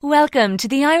Welcome to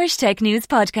the Irish Tech News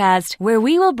Podcast, where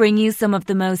we will bring you some of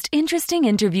the most interesting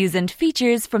interviews and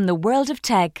features from the world of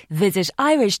tech. Visit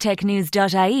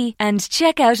irishtechnews.ie and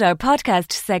check out our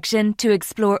podcast section to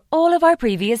explore all of our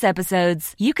previous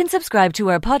episodes. You can subscribe to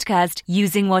our podcast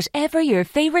using whatever your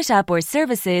favourite app or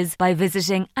service is by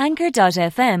visiting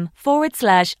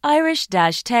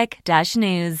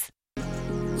anchor.fm/Irish-tech-news.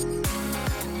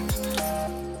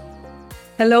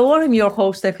 Hello, I'm your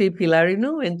host, Efi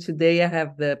Pilarino, and today I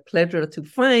have the pleasure to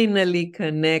finally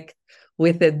connect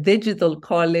with a digital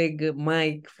colleague,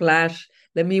 Mike Flache.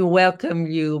 Let me welcome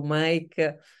you, Mike.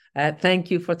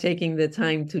 Thank you for taking the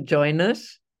time to join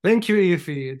us. Thank you,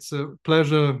 Efi. It's a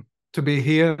pleasure to be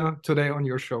here today on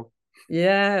your show.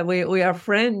 Yeah, we are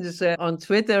friends on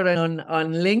Twitter and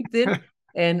on LinkedIn,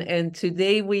 and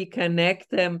today we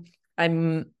connect.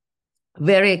 I'm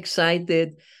very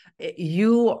excited.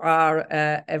 You are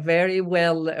a very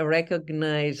well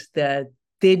recognized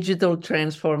digital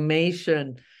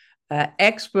transformation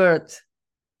expert,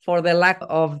 for the lack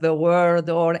of the word,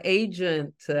 or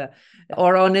agent,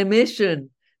 or on a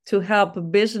mission to help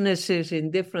businesses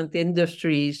in different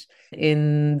industries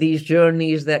in these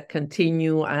journeys that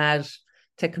continue as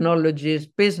technologies,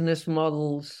 business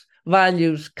models,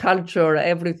 values, culture,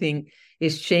 everything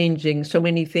is changing. So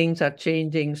many things are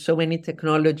changing. So many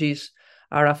technologies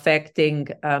are affecting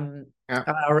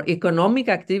our economic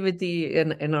activity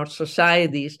in our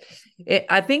societies.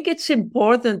 I think it's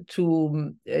important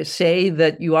to say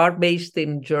that you are based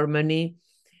in Germany,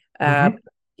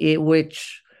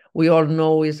 which we all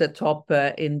know is a top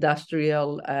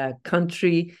industrial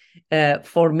country.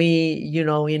 For me,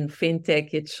 in fintech,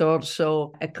 it's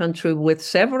also a country with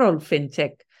several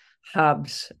fintech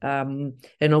hubs. And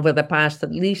over the past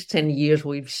at least 10 years,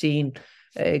 we've seen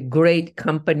great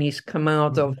companies come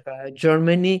out of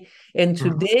Germany. And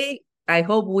today, I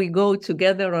hope we go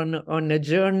together on a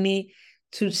journey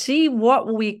to see what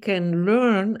we can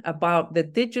learn about the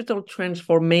digital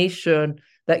transformation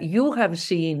that you have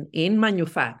seen in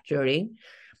manufacturing,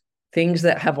 things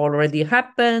that have already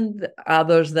happened,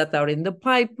 others that are in the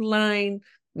pipeline,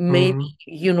 maybe,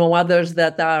 others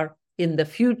that are in the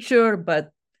future,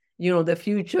 but, the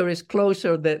future is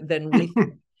closer than we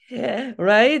think. Yeah,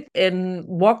 right. And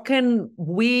what can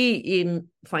we in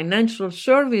financial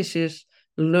services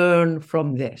learn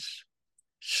from this?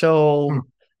 So,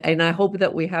 and I hope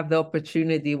that we have the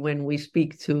opportunity when we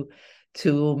speak to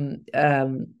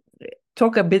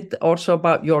talk a bit also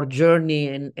about your journey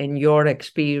and your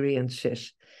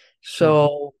experiences.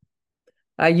 So,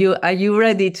 are you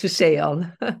ready to sail?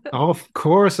 Of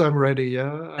course, I'm ready.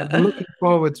 Yeah, I'm looking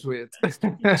forward to it.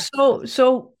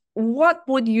 So. What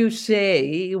would you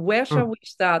say? Where shall we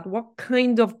start? What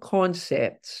kind of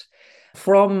concepts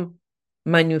from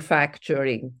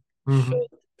manufacturing,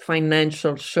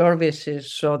 financial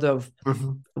services, sort of,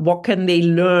 what can they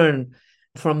learn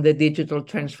from the digital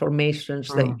transformations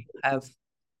that you have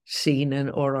seen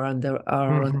or are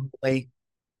underway?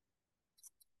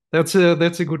 That's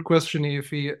a good question,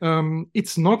 Efi.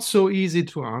 It's not so easy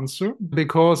to answer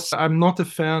because I'm not a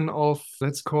fan of,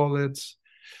 let's call it,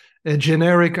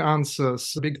 generic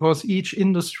answers, because each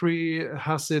industry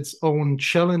has its own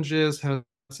challenges, has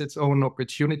its own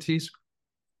opportunities,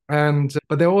 but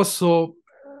there are also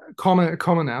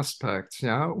common aspects.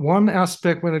 Yeah, one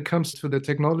aspect when it comes to the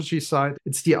technology side,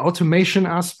 it's the automation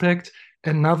aspect.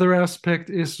 Another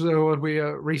aspect is what we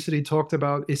recently talked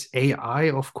about is AI,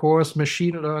 of course,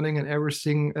 machine learning and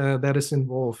everything that is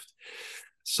involved.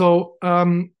 So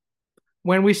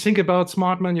when we think about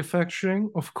smart manufacturing,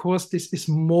 of course, this is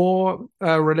more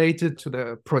related to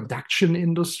the production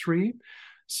industry.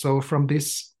 So from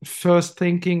this first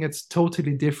thinking, it's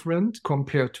totally different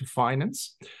compared to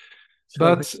finance.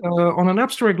 But on an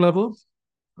abstract level,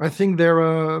 I think there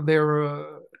are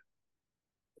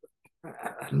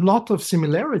a lot of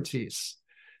similarities.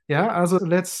 Yeah,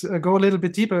 let's go a little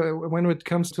bit deeper when it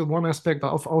comes to one aspect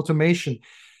of automation.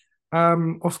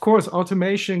 Of course,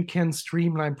 automation can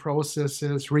streamline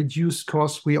processes, reduce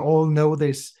costs. We all know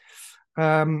this.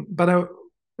 But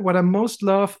what I most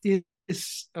love is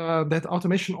that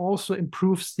automation also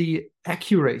improves the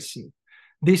accuracy.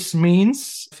 This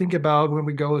means, think about when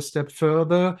we go a step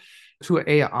further to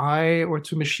AI or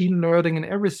to machine learning and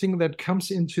everything that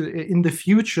comes in the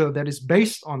future that is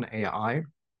based on AI.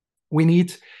 We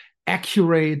need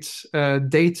accurate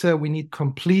data. We need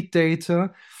complete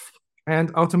data.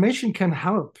 And automation can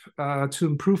help to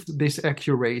improve this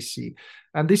accuracy.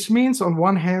 And this means, on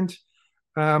one hand,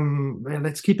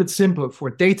 let's keep it simple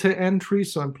for data entry.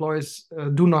 So employees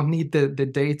do not need the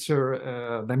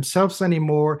data themselves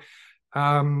anymore.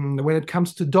 When it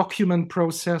comes to document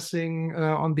processing,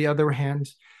 on the other hand,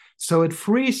 So it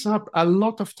frees up a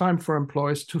lot of time for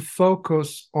employees to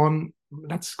focus on,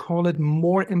 let's call it,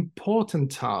 more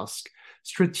important tasks,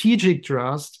 strategic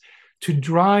tasks, to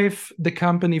drive the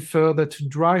company further, to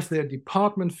drive their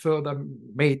department further,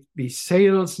 may it be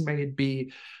sales, may it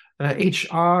be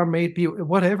HR, may it be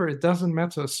whatever, it doesn't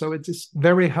matter. So it is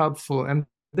very helpful. And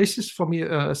this is for me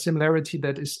a similarity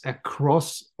that is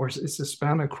across, or is a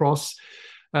span across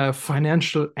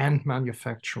financial and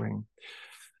manufacturing.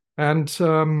 And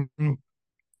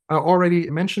I already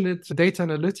mentioned it, data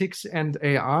analytics and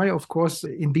AI. Of course,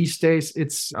 in these days,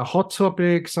 it's a hot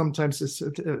topic. Sometimes it's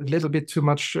a little bit too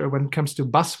much when it comes to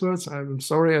buzzwords. I'm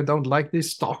sorry, I don't like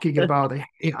this. Talking about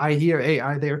AI here,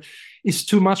 AI there is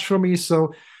too much for me.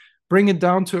 So bring it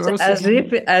down to earth.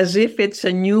 As if it's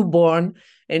a newborn,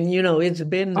 and it's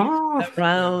been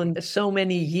around so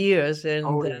many years.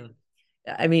 And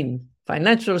I mean,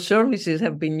 financial services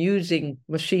have been using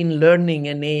machine learning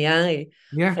and AI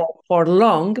for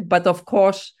long, but of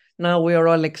course now we are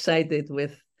all excited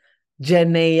with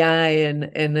Gen AI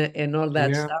and all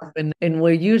that stuff, and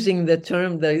we're using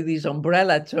these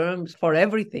umbrella terms for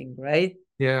everything, right?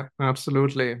 Yeah,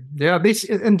 absolutely. Yeah, this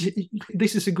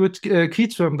is a good key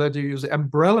term that you use,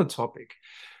 umbrella topic.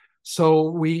 So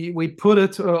we put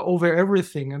it over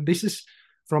everything, and this is,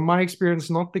 from my experience,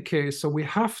 not the case. So we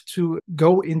have to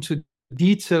go into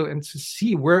detail and to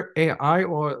see where AI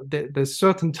or the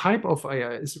certain type of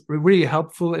AI is really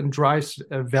helpful and drives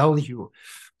value.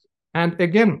 And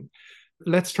again,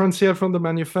 let's transfer from the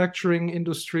manufacturing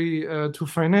industry to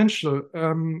financial.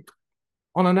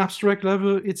 On an abstract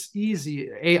level, it's easy.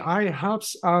 AI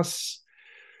helps us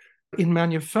in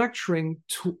manufacturing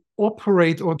to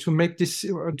operate or to make this,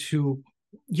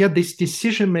 this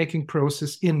decision-making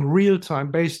process in real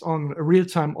time, based on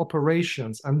real-time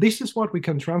operations. And this is what we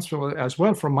can transfer as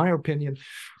well, from my opinion,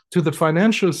 to the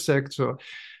financial sector.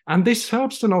 And this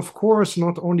helps then, of course,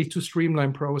 not only to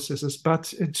streamline processes,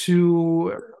 but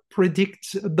to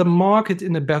predict the market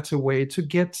in a better way, to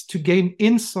gain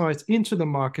insights into the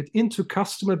market, into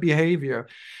customer behavior,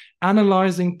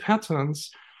 analyzing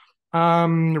patterns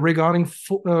regarding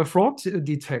fraud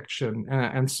detection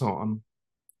and so on.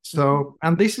 So,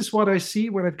 and this is what I see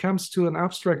when it comes to an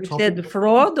abstract topic. You said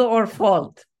fraud or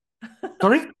fault?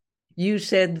 Sorry? You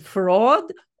said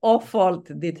fraud or fault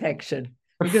detection?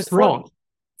 Because fraud.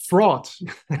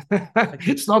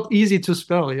 It's not easy to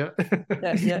spell, yeah.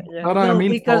 Yeah. But no, I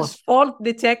mean because fault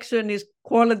detection is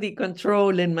quality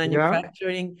control in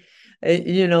manufacturing, and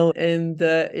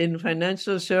in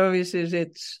financial services,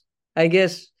 it's, I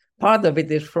guess, part of it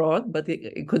is fraud, but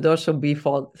it could also be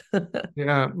fault.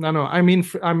 I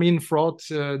mean fraud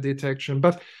detection,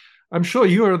 but I'm sure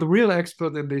you are the real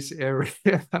expert in this area.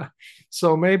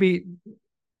 So maybe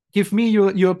give me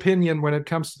your opinion when it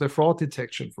comes to the fraud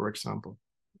detection, for example.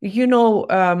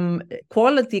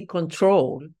 Quality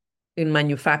control in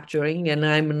manufacturing, and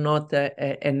I'm not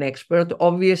an expert,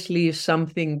 obviously is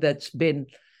something that's been,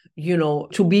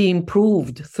 to be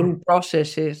improved through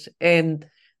processes and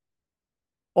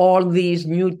all these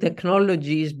new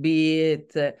technologies, be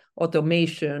it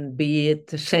automation, be it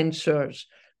sensors.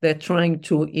 They're trying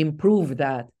to improve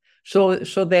that. So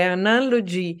the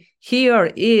analogy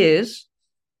here is,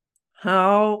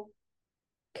 how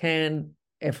can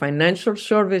a financial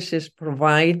services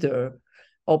provider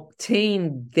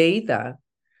obtain data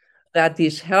that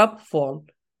is helpful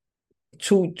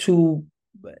to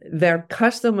their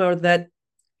customer, that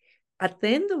at the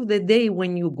end of the day,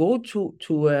 when you go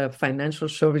to a financial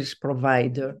service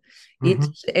provider,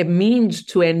 it's a means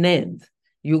to an end.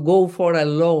 You go for a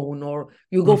loan, or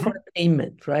you go for a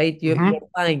payment, right? You're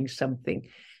buying something.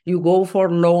 You go for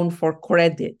loan for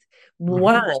credit.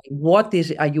 Why?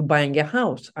 Are you buying a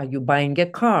house? Are you buying a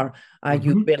car? Are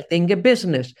you building a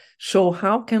business? So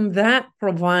how can that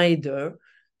provider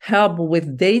help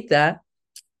with data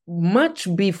much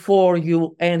before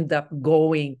you end up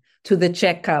going to the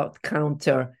checkout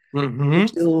counter to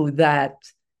do that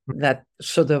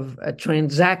sort of a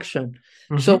transaction?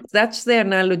 So that's the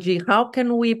analogy. How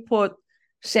can we put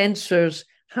sensors?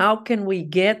 How can we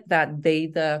get that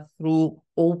data through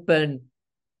open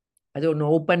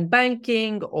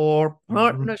banking or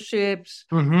partnerships,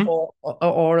 or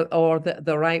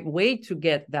the right way to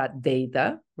get that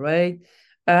data, right?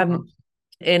 And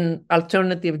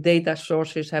alternative data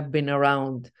sources have been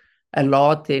around a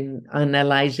lot in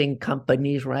analyzing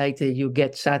companies, right? You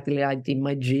get satellite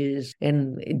images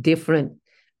and different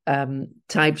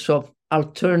types of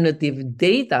alternative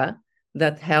data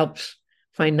that helps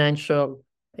financial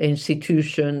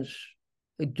institutions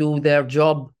do their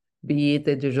job, be it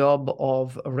the job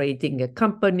of rating a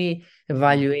company,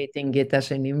 evaluating it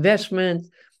as an investment,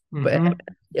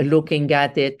 looking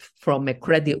at it from a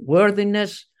credit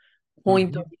worthiness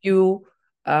point of view.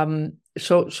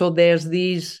 So there's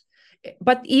these,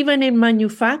 but even in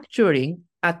manufacturing,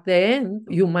 at the end,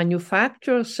 you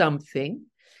manufacture something,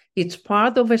 it's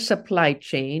part of a supply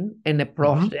chain and a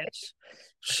process.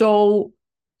 So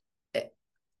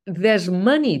there's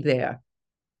money there.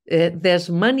 There's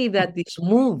money that is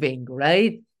moving,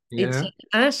 right? Yeah. It's an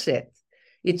asset.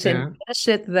 It's an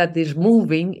asset that is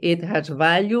moving. It has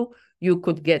value. You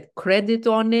could get credit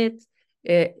on it.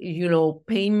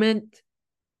 Payment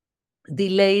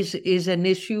delays is an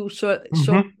issue. So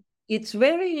it's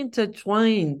very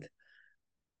intertwined.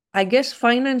 I guess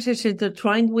finance is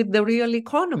intertwined with the real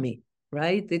economy,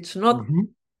 right? It's not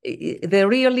the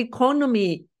real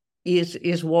economy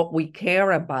is what we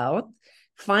care about.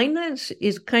 Finance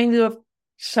is kind of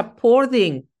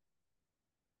supporting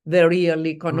the real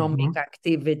economic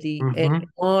activity, and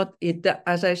not it.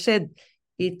 As I said,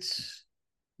 it's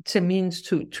a means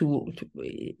to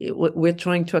we're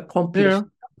trying to accomplish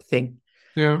something.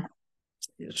 Yeah.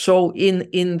 So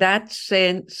in that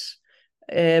sense,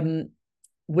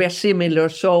 we're similar.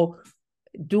 So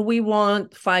do we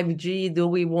want 5G? Do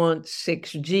we want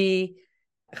 6G?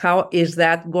 How is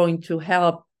that going to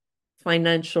help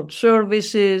financial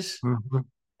services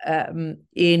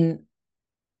in,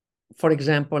 for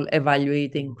example,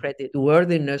 evaluating credit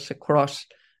worthiness across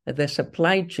the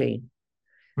supply chain?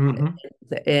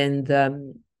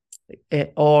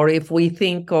 Or if we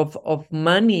think of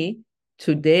money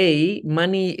today,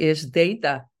 money is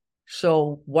data.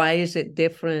 So why is it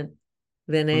different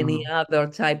than any other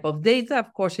type of data?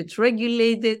 Of course, it's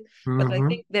regulated, but I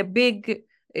think the big,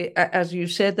 as you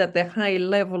said, at the high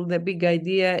level, the big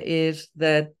idea is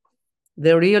that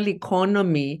the real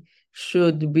economy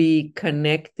should be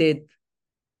connected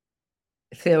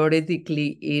theoretically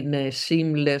in a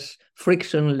seamless,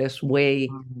 frictionless way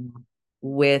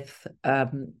with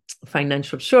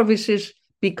financial services,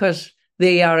 because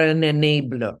they are an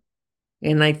enabler.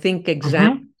 And I think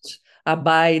examples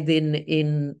abide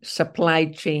in supply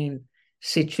chain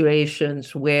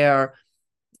situations where,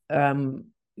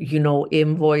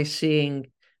 invoicing,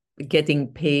 getting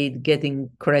paid, getting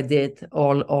credit,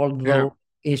 all those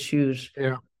issues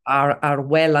are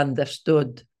well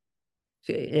understood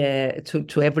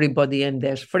to everybody, and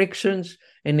there's frictions.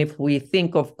 And if we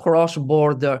think of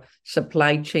cross-border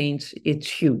supply chains, it's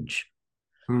huge.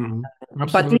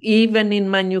 But even in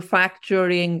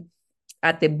manufacturing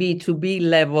at the B2B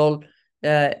level,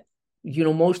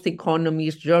 most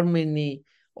economies, Germany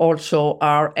also,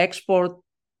 are export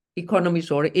economies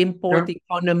or import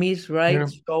economies, right?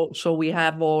 So we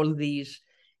have all these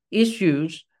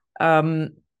issues.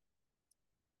 And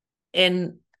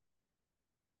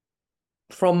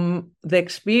from the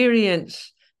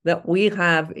experience that we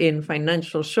have in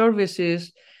financial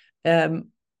services,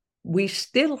 we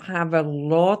still have a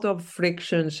lot of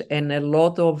frictions and a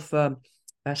lot of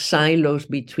silos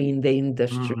between the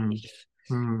industries.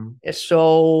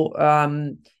 So,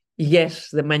 yes,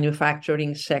 the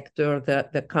manufacturing sector,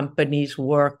 the companies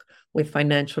work with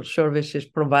financial services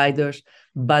providers,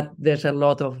 but there's a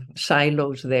lot of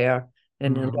silos there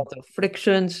and a lot of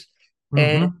frictions.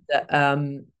 And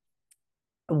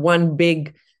one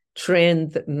big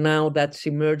trend now that's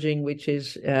emerging, which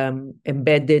is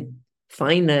embedded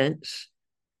finance,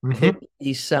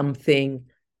 is something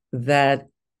that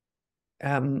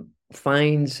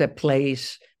finds a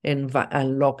place and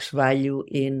unlocks value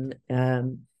in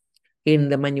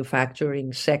the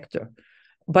manufacturing sector.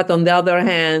 But on the other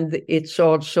hand, it's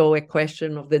also a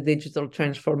question of the digital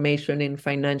transformation in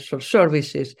financial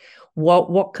services.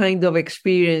 What kind of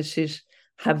experiences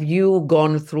have you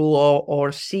gone through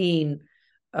or seen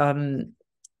in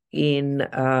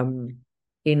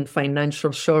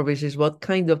financial services? What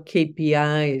kind of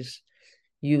KPIs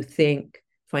you think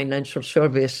financial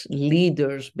service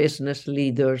leaders, business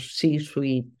leaders,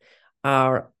 C-suite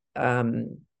are?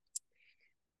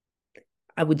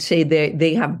 I would say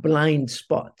they have blind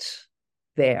spots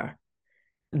there.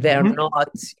 They're not,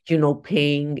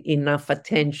 paying enough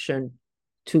attention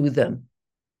to them.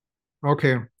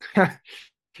 Okay.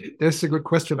 That's a good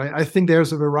question. I think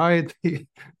there's a variety.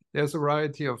 There's a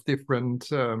variety of different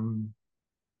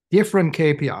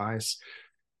KPIs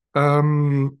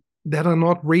that are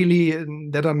not really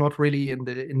in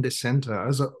the center.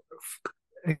 As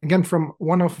again, from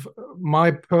one of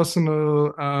my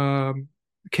personal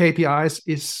KPIs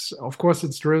is, of course,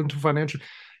 it's driven to financial,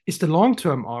 is the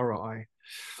long-term ROI.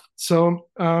 So,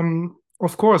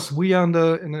 of course, we are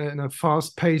in a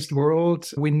fast-paced world.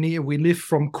 We live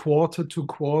from quarter to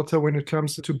quarter when it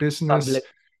comes to business.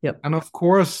 Yep. And of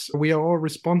course, we are all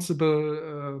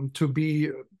responsible to be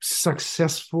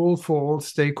successful for all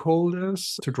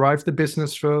stakeholders, to drive the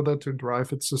business further, to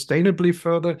drive it sustainably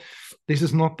further. This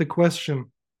is not the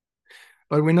question.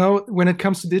 But we know when it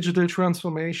comes to digital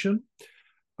transformation,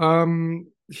 let's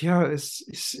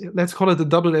call it a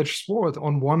double-edged sword.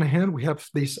 On one hand, we have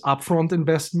this upfront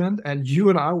investment, and you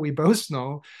and I, we both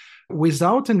know,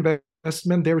 without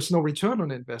investment, there is no return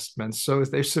on investment. So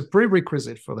there's a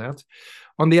prerequisite for that.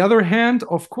 On the other hand,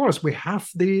 of course, we have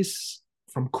these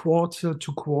from quarter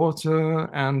to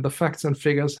quarter, and the facts and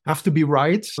figures have to be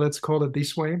right. Let's call it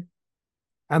this way.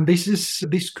 And this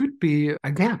could be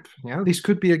a gap. Yeah, this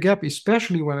could be a gap,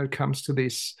 especially when it comes to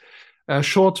these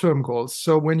short-term goals.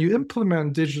 So when you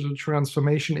implement digital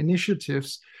transformation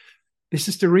initiatives, this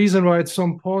is the reason why it's so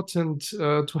important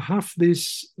to have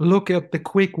this look at the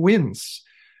quick wins,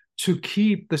 to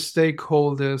keep the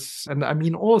stakeholders, and I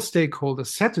mean all stakeholders,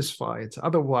 satisfied.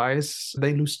 Otherwise,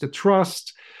 they lose the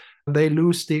trust, they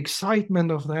lose the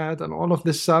excitement of that, and all of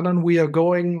a sudden we are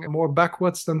going more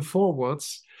backwards than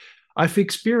forwards. I've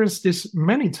experienced this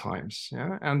many times,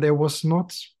 yeah, and there was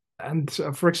not. And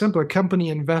for example, a company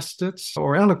invested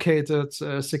or allocated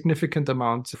a significant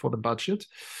amount for the budget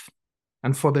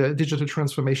and for the digital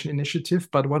transformation initiative.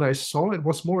 But what I saw, it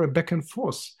was more a back and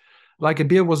forth. Like a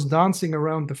beer was dancing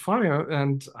around the fire.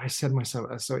 And I said to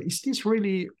myself, so is this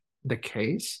really the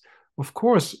case? Of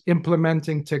course,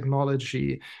 implementing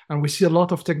technology, and we see a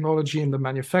lot of technology in the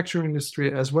manufacturing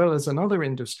industry as well as in other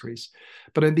industries.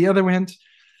 But on the other hand,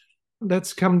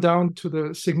 let's come down to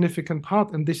the significant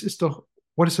part. And this is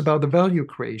what is about the value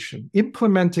creation.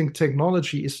 Implementing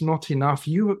technology is not enough.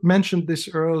 You mentioned this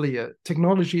earlier.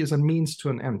 Technology is a means to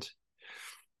an end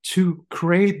to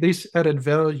create this added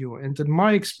value. And in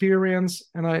my experience,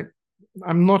 and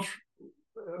I'm not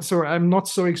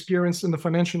so experienced in the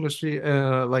financial industry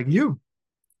like you,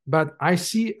 but I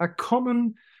see a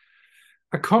common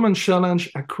challenge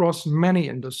across many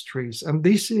industries. And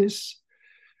this is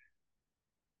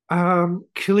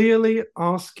clearly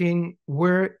asking,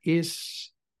 where is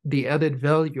the added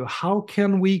value? How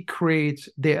can we create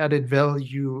the added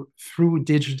value through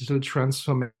digital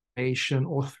transformation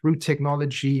or through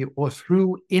technology or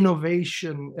through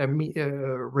innovation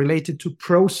related to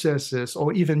processes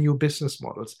or even new business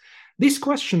models? This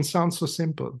question sounds so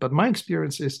simple, but my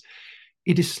experience is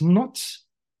it is not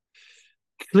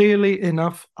clearly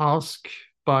enough asked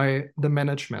by the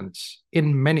management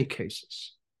in many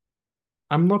cases.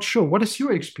 I'm not sure. What is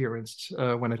your experience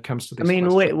when it comes to this? I mean,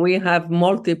 we have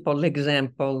multiple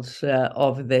examples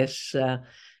of this. Rather,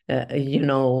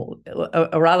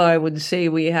 I would say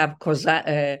we have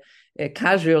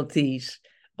casualties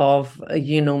of,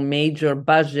 major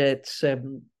budgets.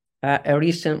 A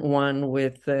recent one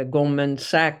with Goldman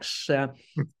Sachs,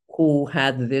 who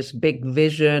had this big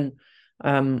vision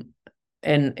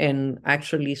and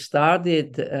actually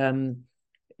started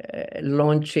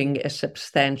launching a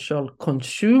substantial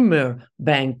consumer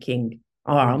banking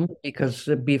arm, because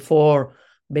before,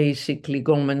 basically,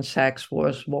 Goldman Sachs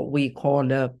was what we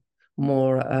call a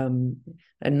more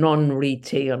a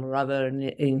non-retail, rather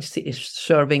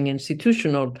serving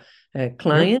institutional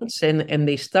clients. And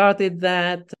they started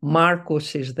that.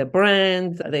 Marcus is the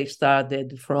brand. They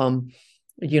started from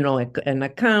an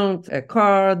account, a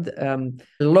card,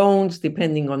 loans,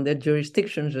 depending on the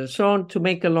jurisdictions and so on. To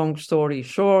make a long story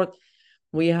short,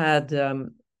 we had a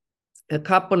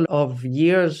couple of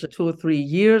years, 2 or 3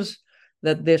 years,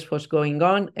 that this was going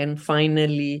on. And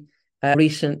finally,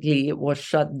 recently, it was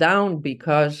shut down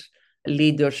because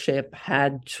leadership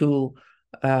had to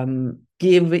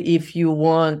give, if you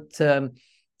want,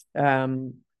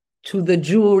 to the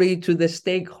jury, to the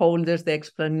stakeholders, the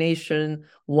explanation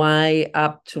why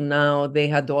up to now they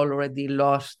had already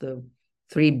lost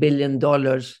 $3 billion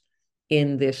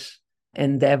in this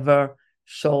endeavor.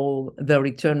 So the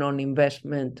return on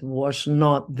investment was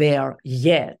not there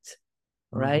yet,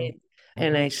 right? Mm-hmm.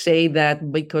 And I say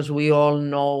that because we all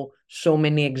know so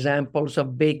many examples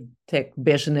of big tech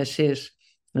businesses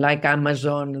like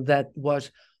Amazon that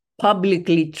was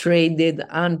publicly traded,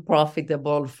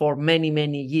 unprofitable for many,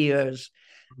 many years.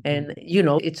 And,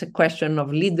 it's a question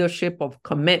of leadership, of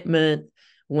commitment.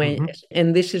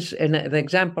 And this is, and the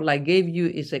example I gave you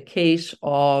is a case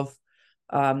of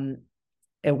a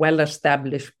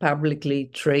well-established, publicly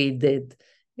traded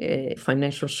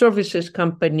financial services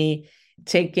company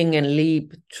taking a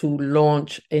leap to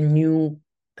launch a new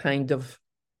kind of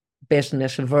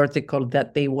business vertical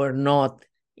that they were not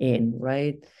in,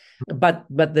 right? But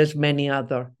there's many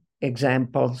other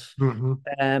examples.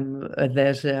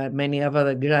 There's many other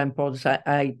examples.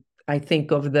 I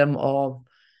think of them of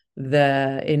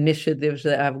the initiatives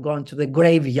that have gone to the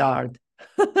graveyard.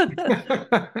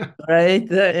 Right?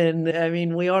 And I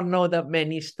mean, we all know that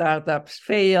many startups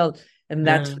fail, and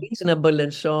that's reasonable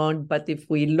and so on. But if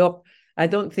we look, I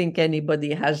don't think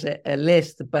anybody has a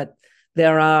list, but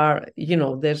there are,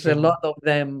 there's a lot of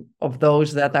them, of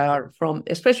those that are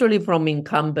especially from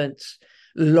incumbents,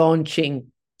 launching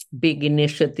big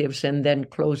initiatives and then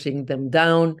closing them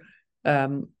down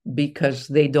because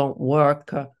they don't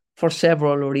work for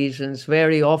several reasons.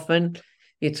 Very often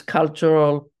it's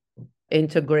cultural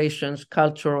integrations,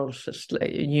 cultural,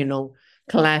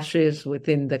 clashes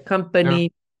within the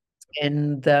company.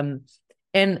 And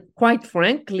quite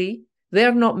frankly,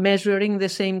 they're not measuring the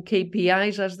same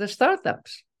KPIs as the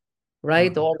startups,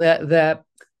 right? Or the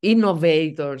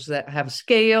innovators that have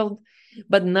scaled.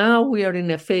 But now we are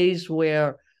in a phase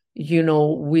where,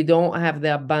 we don't have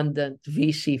the abundant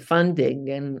VC funding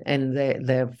and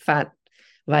the fat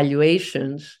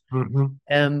valuations.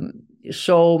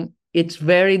 So it's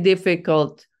very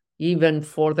difficult, even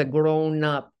for the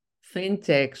grown-up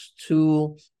fintechs,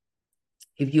 to,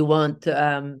 if you want,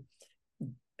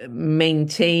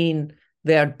 maintain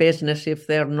their business if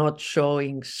they're not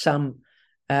showing some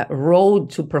road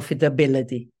to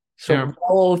profitability. So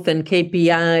growth and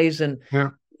KPIs and,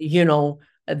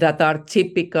 that are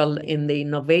typical in the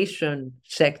innovation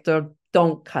sector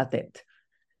don't cut it.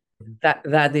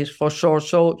 That is for sure.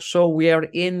 So we are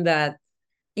in that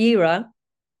era.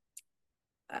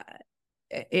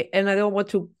 And I don't want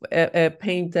to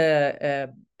paint a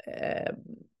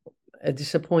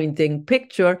disappointing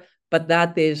picture, but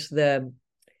that is the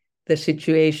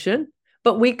situation.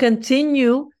 But we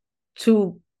continue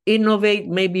to innovate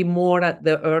maybe more at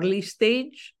the early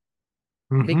stage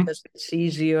because it's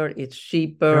easier, it's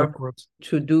cheaper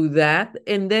to do that.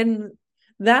 And then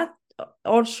that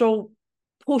also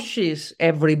pushes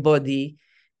everybody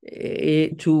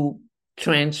to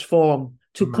transform,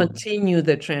 to continue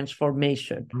the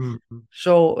transformation.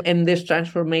 So, and this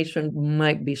transformation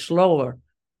might be slower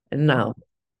now.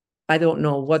 I don't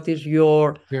know. What is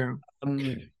your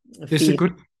This is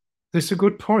a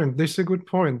good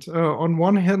point. On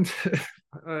one hand,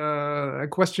 a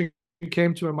question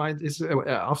came to my mind is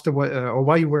after or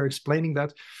while you were explaining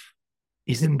that,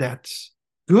 isn't that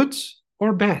good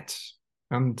or bad?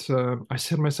 And I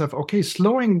said to myself, okay,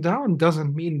 slowing down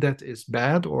doesn't mean that is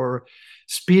bad, or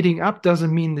speeding up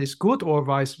doesn't mean it's good, or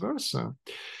vice versa.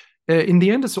 In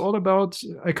the end, it's all about,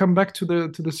 I come back to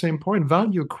the same point,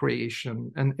 value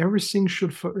creation. And everything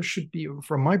should be,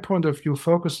 from my point of view,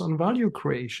 focused on value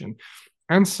creation.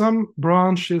 And some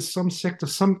branches, some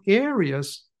sectors, some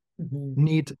areas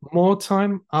need more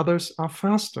time, others are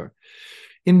faster.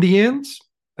 In the end,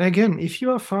 again, if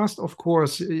you are fast, of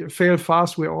course, fail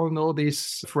fast, we all know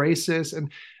these phrases,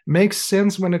 and makes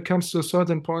sense when it comes to a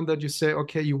certain point that you say,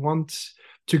 okay, you want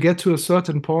to get to a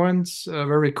certain point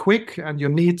very quick and you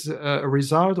need a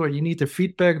result or you need a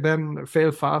feedback, then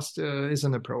fail fast is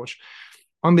an approach.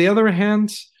 On the other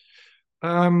hand,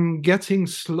 getting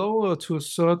slower to a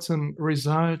certain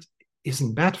result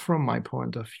isn't bad from my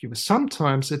point of view.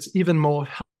 Sometimes it's even more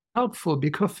helpful,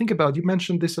 because think about, you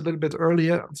mentioned this a little bit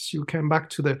earlier, so you came back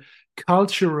to the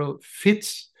cultural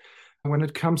fit when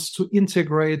it comes to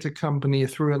integrate a company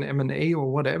through an M&A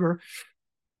or whatever.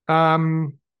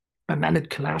 And then it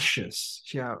clashes.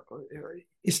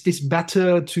 Is this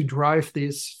better to drive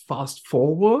this fast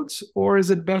forward, or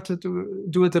is it better to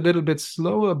do it a little bit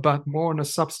slower but more on a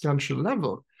substantial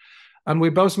level? And we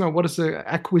both know, what is the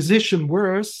acquisition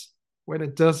worse when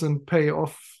it doesn't pay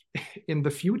off in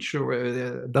the future, where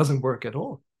it doesn't work at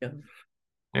all?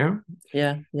 That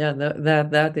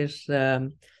is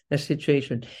the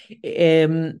situation.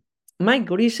 Mike,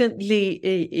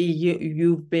 recently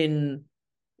you've been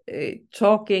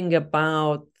talking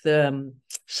about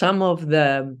some of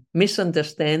the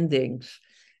misunderstandings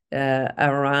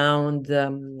around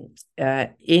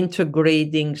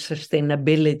integrating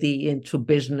sustainability into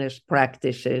business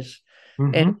practices.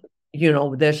 And,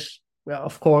 there's,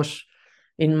 of course,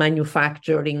 in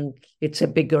manufacturing, it's a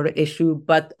bigger issue,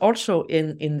 but also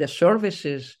in the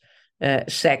services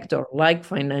sector, like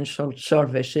financial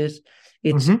services,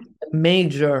 it's a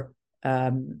major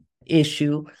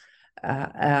issue.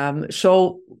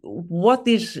 So what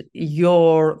is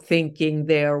your thinking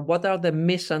there? What are the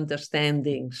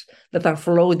misunderstandings that are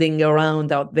floating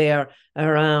around out there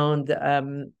around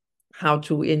how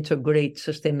to integrate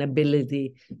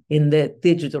sustainability in the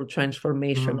digital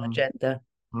transformation agenda?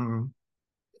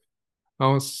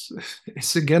 Oh,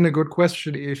 it's again a good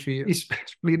question, Ify.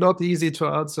 Especially not easy to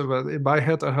answer, but in my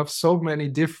head I have so many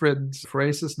different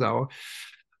phrases now.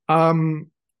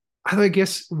 I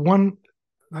guess one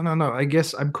no. I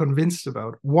guess I'm convinced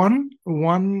about one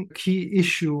key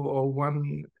issue or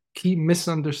one key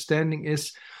misunderstanding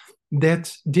is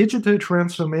that digital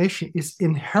transformation is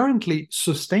inherently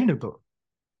sustainable.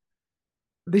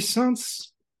 This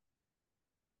sounds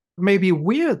maybe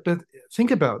weird, but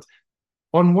think about.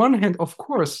 On one hand, of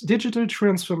course, digital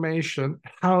transformation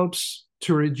helps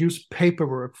to reduce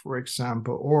paperwork, for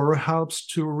example, or helps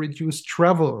to reduce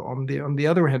travel on the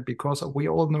other hand, because we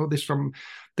all know this from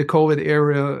the COVID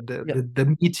era,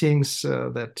 the meetings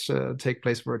that take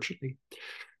place virtually.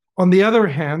 On the other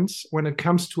hand, when it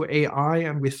comes to AI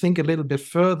and we think a little bit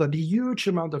further, the huge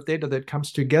amount of data that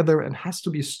comes together and has to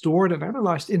be stored and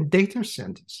analyzed in data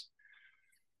centers.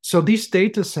 So these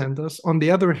data centers, on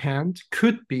the other hand,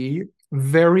 could be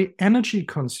very energy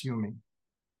consuming.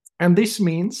 And this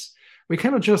means we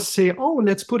cannot just say, oh,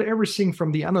 let's put everything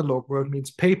from the analog world,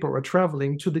 means paper or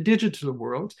traveling, to the digital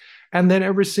world, and then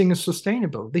everything is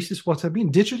sustainable. This is what I mean.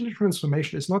 Digital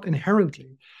transformation is not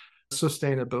inherently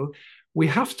sustainable. We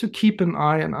have to keep an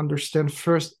eye and understand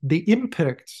first the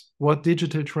impact what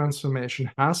digital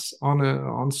transformation has on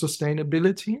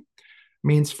sustainability.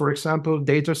 Means, for example,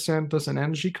 data centers and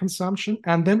energy consumption,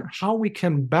 and then how we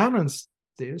can balance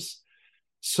this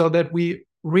so that we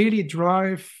really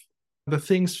drive the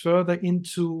things further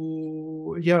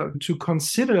into, to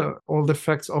consider all the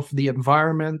facts of the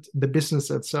environment, the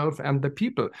business itself, and the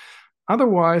people.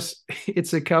 Otherwise,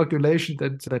 it's a calculation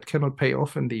that cannot pay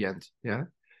off in the end. Yeah,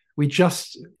 we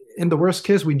just, in the worst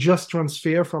case, we just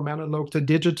transfer from analog to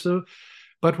digital,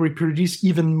 but we produce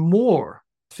even more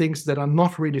things that are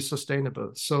not really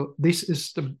sustainable. So this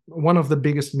is one of the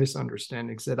biggest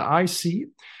misunderstandings that I see,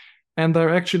 and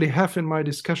I actually have in my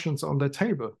discussions on the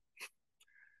table.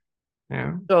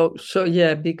 Yeah. So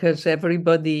yeah, because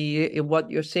everybody, what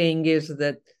you're saying is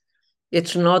that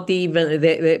it's not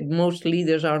even, most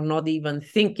leaders are not even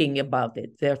thinking about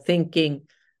it. They're thinking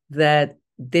that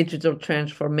digital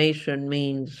transformation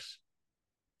means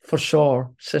for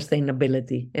sure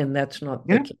sustainability, and that's not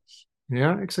the case.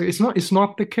 Yeah, exactly. It's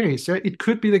not the case. Yeah? It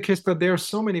could be the case, but there are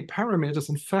so many parameters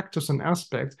and factors and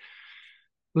aspects.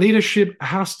 Leadership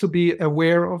has to be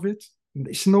aware of it.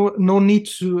 There's no need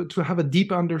to have a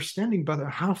deep understanding, but I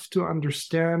have to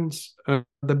understand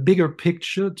the bigger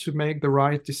picture to make the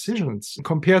right decisions.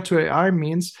 Compared to AI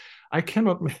means I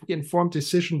cannot make informed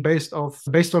decision based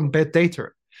on bad data.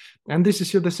 And this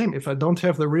is here the same. If I don't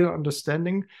have the real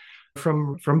understanding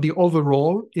from the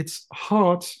overall, it's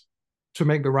hard to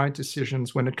make the right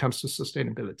decisions when it comes to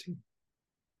sustainability.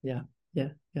 Yeah.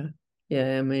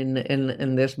 I mean,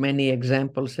 and there's many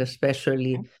examples,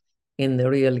 especially in the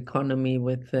real economy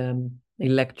with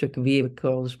electric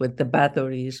vehicles, with the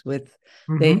batteries, with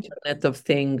the Internet of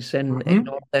Things and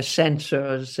all the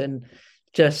sensors, and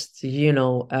just,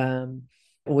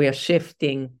 we are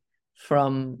shifting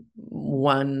from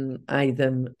one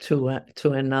item to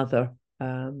another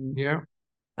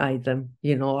item.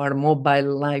 Our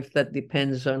mobile life that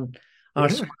depends on our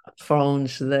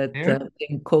smartphones, that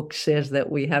Tim Cook says that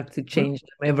we have to change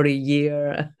them every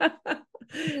year.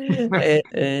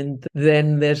 And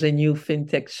then there's a new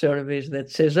fintech service that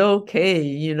says,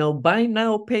 okay, buy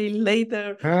now, pay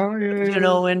later,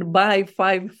 and buy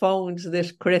 5 phones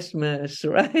this Christmas,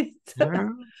 right?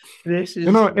 This is,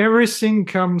 everything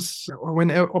comes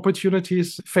when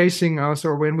opportunities facing us,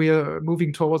 or when we are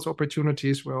moving towards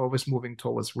opportunities, we're always moving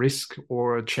towards risk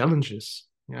or challenges.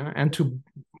 Yeah, and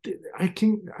I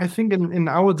think in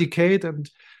our decade and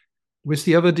with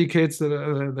the other decades that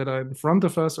are in front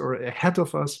of us or ahead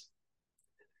of us,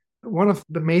 one of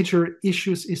the major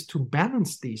issues is to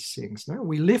balance these things. No?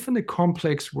 We live in a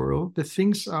complex world. The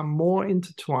things are more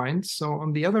intertwined. So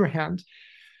on the other hand,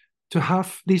 to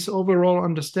have this overall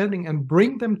understanding and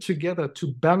bring them together to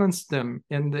balance them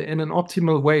in an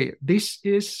optimal way, this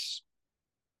is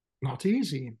not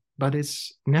easy, but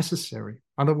it's necessary.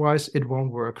 Otherwise, it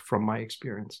won't work from my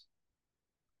experience.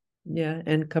 Yeah,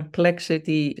 and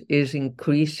complexity is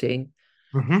increasing.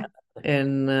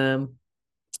 And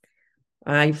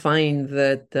I find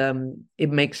that it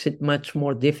makes it much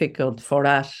more difficult for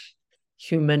us,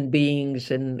 human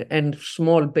beings and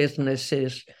small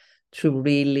businesses, to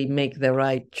really make the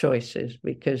right choices,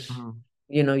 because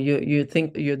you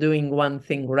think you're doing one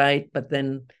thing right, but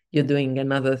then you're doing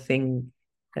another thing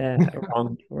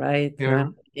wrong, right?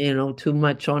 Too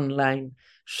much online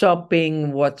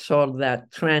shopping, what's all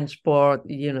that transport,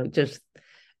 just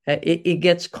it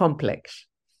gets complex.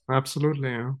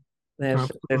 Absolutely.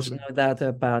 There's no doubt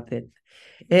about it.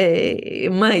 Hey,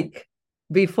 Mike,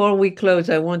 before we close,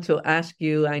 I want to ask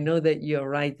you, I know that you're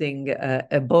writing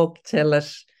a book. Tell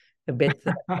us a bit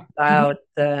about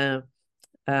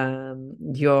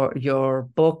your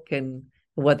book and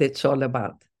what it's all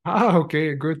about.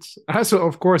 Okay, good. So,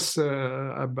 of course,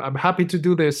 I'm happy to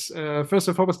do this. First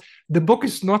and foremost, the book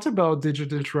is not about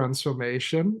digital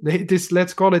transformation. This,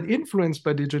 let's call it influenced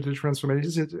by digital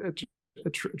transformation. It's a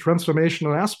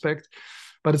transformational aspect,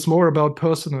 but it's more about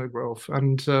personal growth.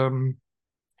 And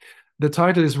the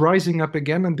title is Rising Up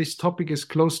Again, and this topic is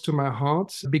close to my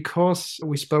heart because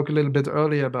we spoke a little bit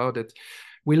earlier about it.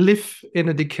 We live in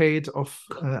a decade of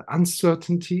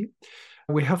uncertainty.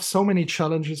 We have so many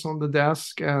challenges on the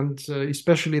desk, and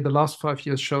especially the last 5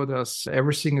 years showed us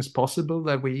everything is possible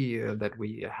that we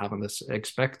haven't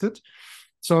expected.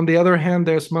 So on the other hand,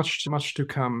 there's much to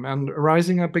come. And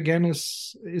Rising Up Again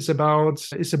is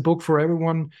a book for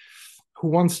everyone who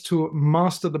wants to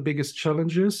master the biggest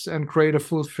challenges and create a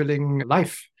fulfilling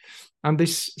life. And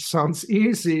this sounds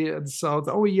easy and sounds,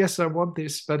 oh yes, I want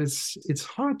this, but it's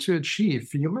hard to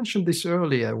achieve. You mentioned this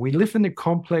earlier. We live in a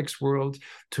complex world.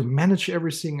 To manage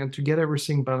everything and to get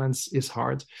everything balanced is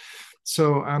hard.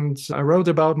 So, and I wrote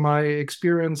about my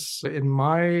experience from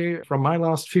my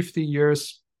last 50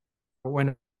 years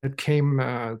when it came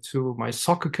to my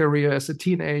soccer career as a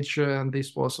teenager, and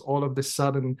this was all of a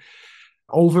sudden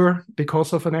over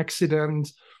because of an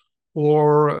accident,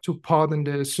 or took part in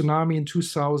the tsunami in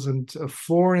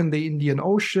 2004 in the Indian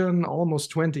Ocean,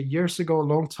 almost 20 years ago, a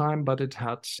long time, but it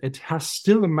has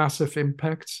still a massive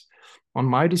impact on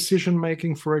my decision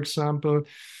making, for example.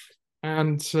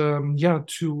 And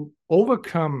to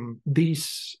overcome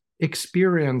these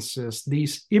experiences,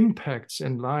 these impacts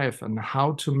in life, and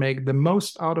how to make the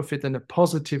most out of it in a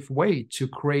positive way to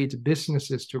create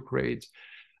businesses, to create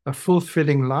a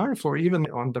fulfilling life, or even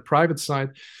on the private side.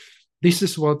 This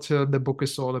is what the book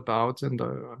is all about, and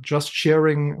just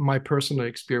sharing my personal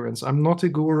experience. I'm not a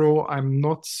guru. I'm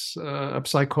not a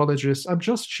psychologist. I'm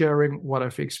just sharing what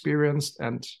I've experienced,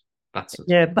 and that's it.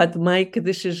 Yeah, but Mike,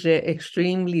 this is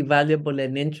extremely valuable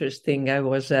and interesting. I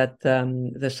was at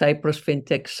the Cyprus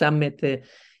FinTech Summit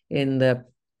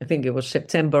I think it was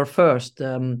September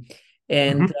 1st,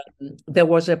 and there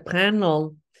was a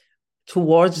panel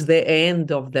towards the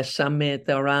end of the summit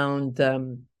around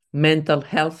mental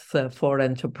health for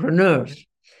entrepreneurs.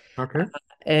 Okay.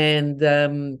 And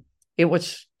it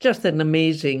was just an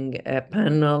amazing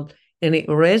panel, and it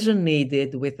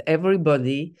resonated with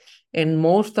everybody. And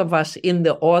most of us in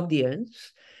the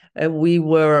audience, we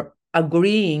were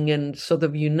agreeing and sort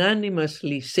of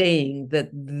unanimously saying that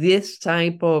this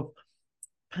type of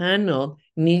panel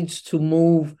needs to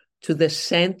move to the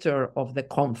center of the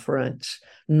conference,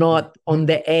 not on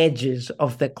the edges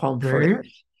of the conference. Okay.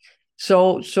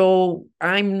 So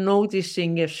I'm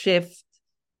noticing a shift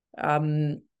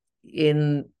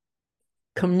in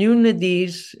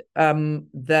communities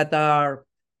that are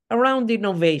around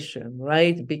innovation,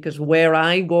 right? Because where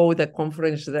I go, the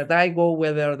conference that I go,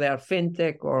 whether they're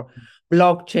fintech or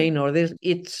blockchain or this,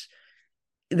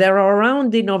 they're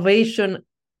around innovation.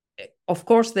 Of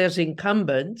course, there's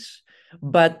incumbents,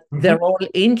 but they're all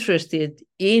interested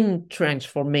in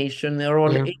transformation. They're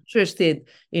all interested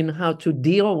in how to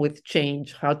deal with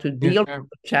change, how to deal with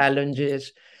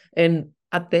challenges. And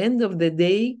at the end of the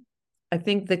day, I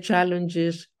think the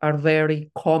challenges are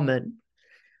very common,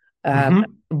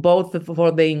 both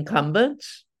for the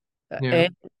incumbents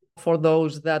and for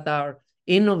those that are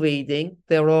innovating.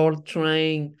 They're all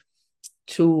trying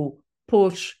to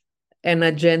push an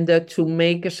agenda to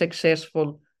make a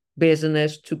successful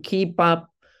business, to keep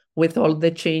up with all the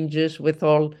changes, with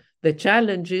all the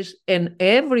challenges, and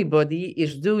everybody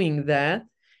is doing that.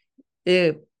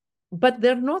 But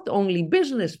they're not only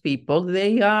business people,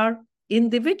 they are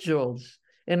individuals.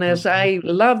 And as I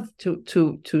love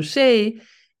to say,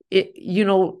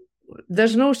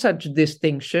 there's no such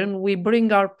distinction. We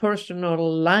bring our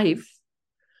personal life,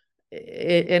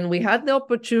 and we had the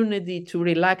opportunity to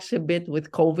relax a bit with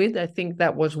COVID. I think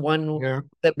that was one of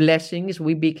the blessings.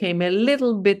 We became a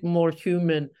little bit more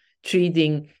human,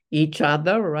 treating each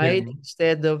other, right?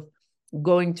 Instead of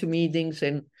going to meetings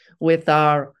and with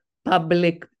our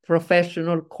public,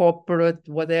 professional, corporate,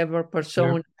 whatever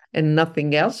persona and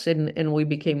nothing else. And we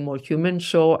became more human.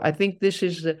 So I think this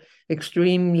is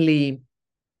extremely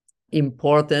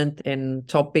important and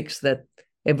topics that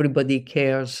everybody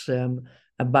cares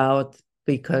about,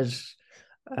 because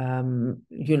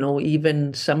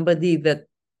even somebody that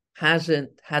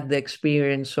hasn't had the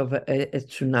experience of a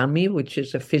tsunami, which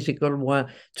is a physical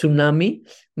tsunami,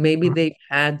 maybe they've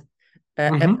had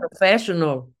a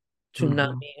professional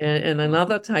tsunami and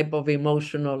another type of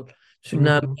emotional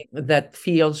tsunami that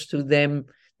feels to them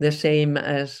the same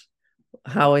as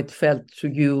how it felt to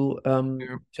you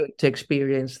to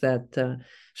experience that.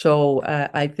 So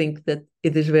I think that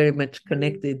it is very much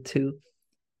connected to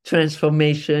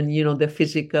transformation, the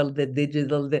physical, the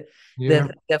digital, the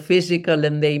physical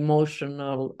and the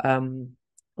emotional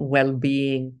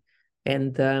well-being.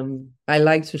 And I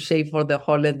like to say for the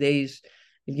holidays,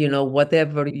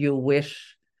 whatever you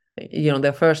wish,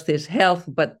 the first is health,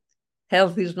 but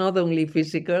health is not only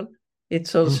physical,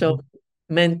 it's also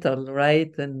mental,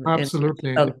 right?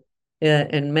 Absolutely.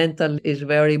 And mental is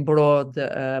very broad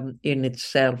in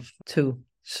itself too.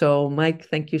 So, Mike,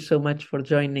 thank you so much for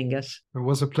joining us. It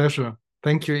was a pleasure.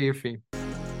 Thank you, Efi.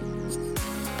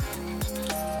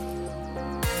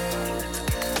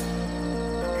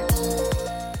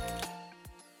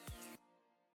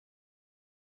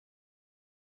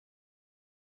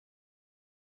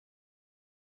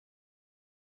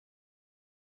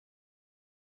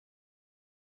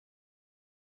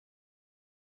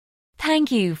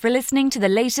 Thank you for listening to the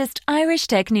latest Irish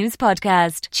Tech News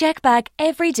podcast. Check back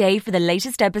every day for the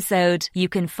latest episode. You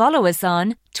can follow us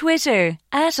on Twitter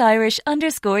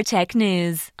 @Irish_Tech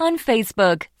News, on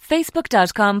Facebook,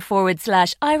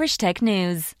 facebook.com/Irish Tech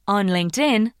News, on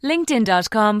LinkedIn,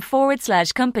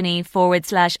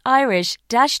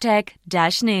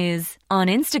 linkedin.com/Irish-Tech-News, on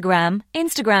Instagram,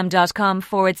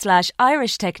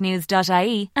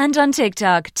 instagram.com/IrishTechNews.ie, and on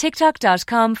TikTok,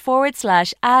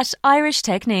 tiktok.com/@Irish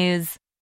Tech News.